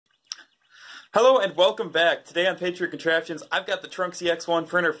Hello and welcome back. Today on Patriot Contraptions, I've got the Trunksy X1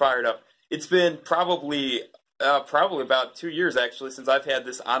 printer fired up. It's been probably about 2 years actually since I've had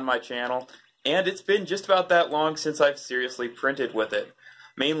this on my channel, and it's been just about that long since I've seriously printed with it.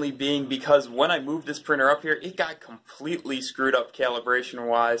 Mainly being because when I moved this printer up here, it got completely screwed up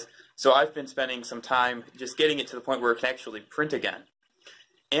calibration-wise, so I've been spending some time just getting it to the point where it can actually print again.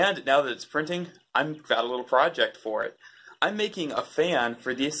 And now that it's printing, I've got a little project for it. I'm making a fan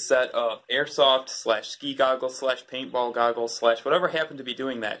for this set of airsoft / ski goggles / paintball goggles / whatever happened to be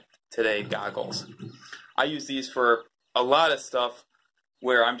doing that today goggles. I use these for a lot of stuff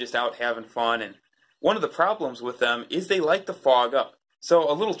where I'm just out having fun, and one of the problems with them is they like to fog up. So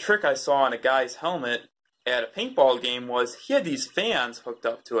a little trick I saw on a guy's helmet at a paintball game was he had these fans hooked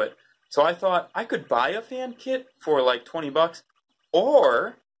up to it. So I thought I could buy a fan kit for like 20 bucks,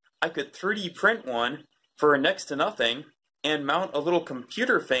 or I could 3D print one for next to nothing and mount a little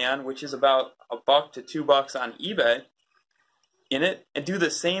computer fan, which is about $1 to $2 on eBay, in it, and do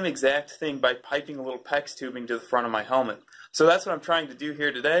the same exact thing by piping a little PEX tubing to the front of my helmet. So that's what I'm trying to do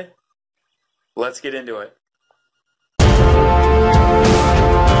here today. Let's get into it.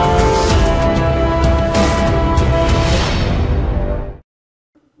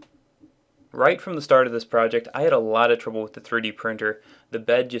 Right from the start of this project, I had a lot of trouble with the 3D printer. The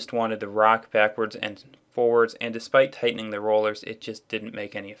bed just wanted to rock backwards and forwards, and despite tightening the rollers, it just didn't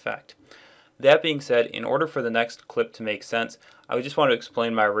make any effect. That being said, in order for the next clip to make sense, I would just want to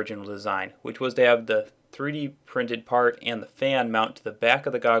explain my original design, which was to have the 3D printed part and the fan mount to the back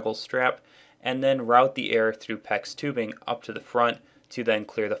of the goggles strap, and then route the air through PEX tubing up to the front to then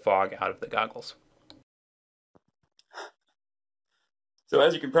clear the fog out of the goggles. So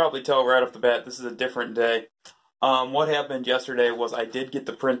as you can probably tell right off the bat, this is a different day. What happened yesterday was I did get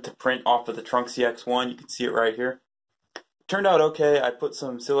the print to print off of the Trunksy X1. You can see it right here. Turned out okay. I put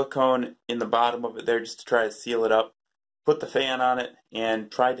some silicone in the bottom of it there just to try to seal it up. Put the fan on it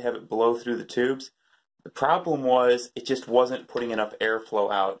and tried to have it blow through the tubes. The problem was it just wasn't putting enough airflow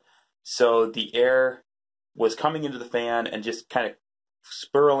out. So the air was coming into the fan and just kind of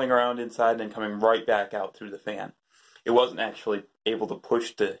spiraling around inside and then coming right back out through the fan. It wasn't actually able to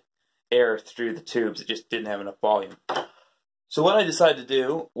push the air through the tubes. It just didn't have enough volume. So what I decided to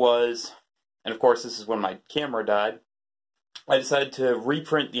do was, and of course this is when my camera died, I decided to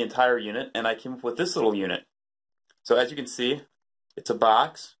reprint the entire unit, and I came up with this little unit. So as you can see, it's a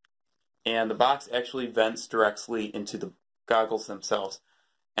box, and the box actually vents directly into the goggles themselves.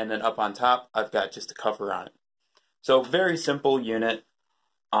 And then up on top, I've got just a cover on it. So very simple unit.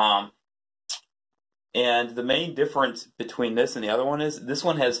 And the main difference between this and the other one is this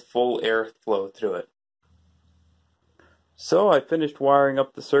one has full airflow through it. So I finished wiring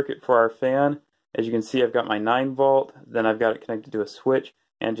up the circuit for our fan. As you can see, I've got my 9-volt, then I've got it connected to a switch,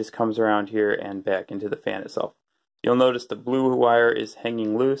 and it just comes around here and back into the fan itself. You'll notice the blue wire is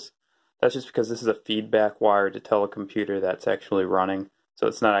hanging loose. That's just because this is a feedback wire to tell a computer that's actually running, so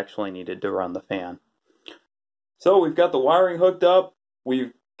it's not actually needed to run the fan. So we've got the wiring hooked up,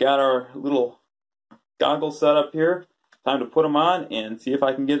 we've got our little goggles set up here. Time to put them on and see if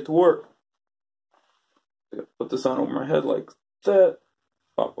I can get it to work. I gotta put this on over my head like that.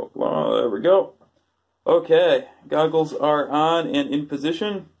 There we go. Okay, goggles are on and in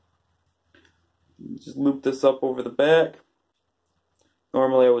position. Just loop this up over the back.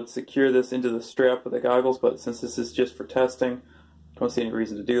 Normally I would secure this into the strap of the goggles, but since this is just for testing, I don't see any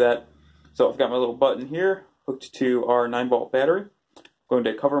reason to do that. So I've got my little button here hooked to our 9-volt battery. I'm going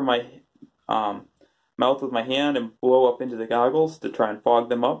to cover my mouth with my hand and blow up into the goggles to try and fog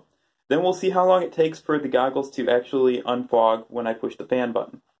them up. Then we'll see how long it takes for the goggles to actually unfog when I push the fan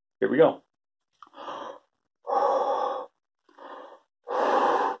button. Here we go.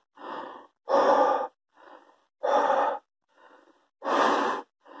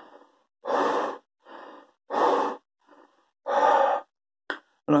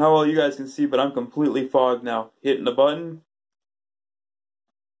 I don't know how well you guys can see, but I'm completely fogged now. Hitting the button.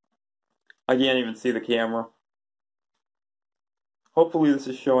 I can't even see the camera. Hopefully this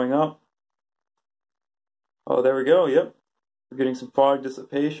is showing up. Oh, there we go, yep. We're getting some fog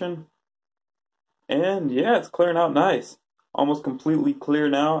dissipation. And yeah, it's clearing out nice. Almost completely clear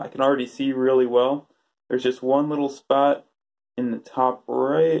now. I can already see really well. There's just one little spot in the top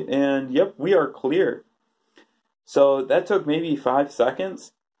right, and yep, we are clear. So that took maybe 5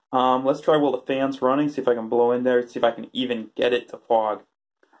 seconds. Let's try while the fan's running, see if I can blow in there, see if I can even get it to fog.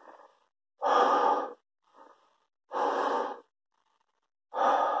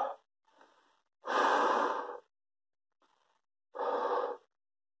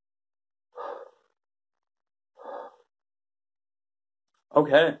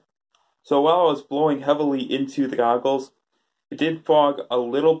 Okay, So while I was blowing heavily into the goggles, it did fog a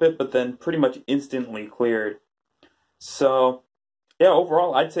little bit, but then pretty much instantly cleared. So yeah,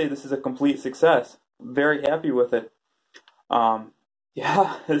 overall, I'd say this is a complete success. Very happy with it.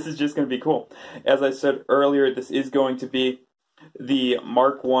 Yeah, this is just going to be cool. As I said earlier, this is going to be the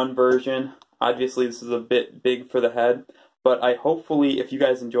Mark 1 version. Obviously, this is a bit big for the head, but hopefully, if you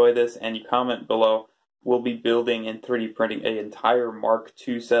guys enjoy this and you comment below, we'll be building and 3D printing an entire Mark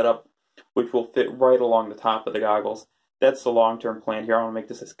 2 setup, which will fit right along the top of the goggles. That's the long-term plan here. I want to make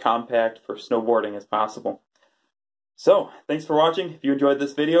this as compact for snowboarding as possible. So, thanks for watching. If you enjoyed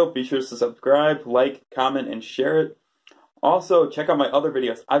this video, be sure to subscribe, like, comment, and share it. Also, check out my other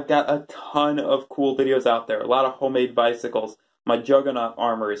videos. I've got a ton of cool videos out there. A lot of homemade bicycles. My Juggernaut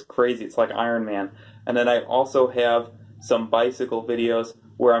armor is crazy. It's like Iron Man. And then I also have some bicycle videos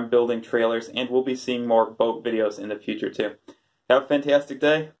where I'm building trailers, and we'll be seeing more boat videos in the future too. Have a fantastic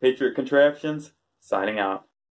day. Patriot Contraptions, signing out.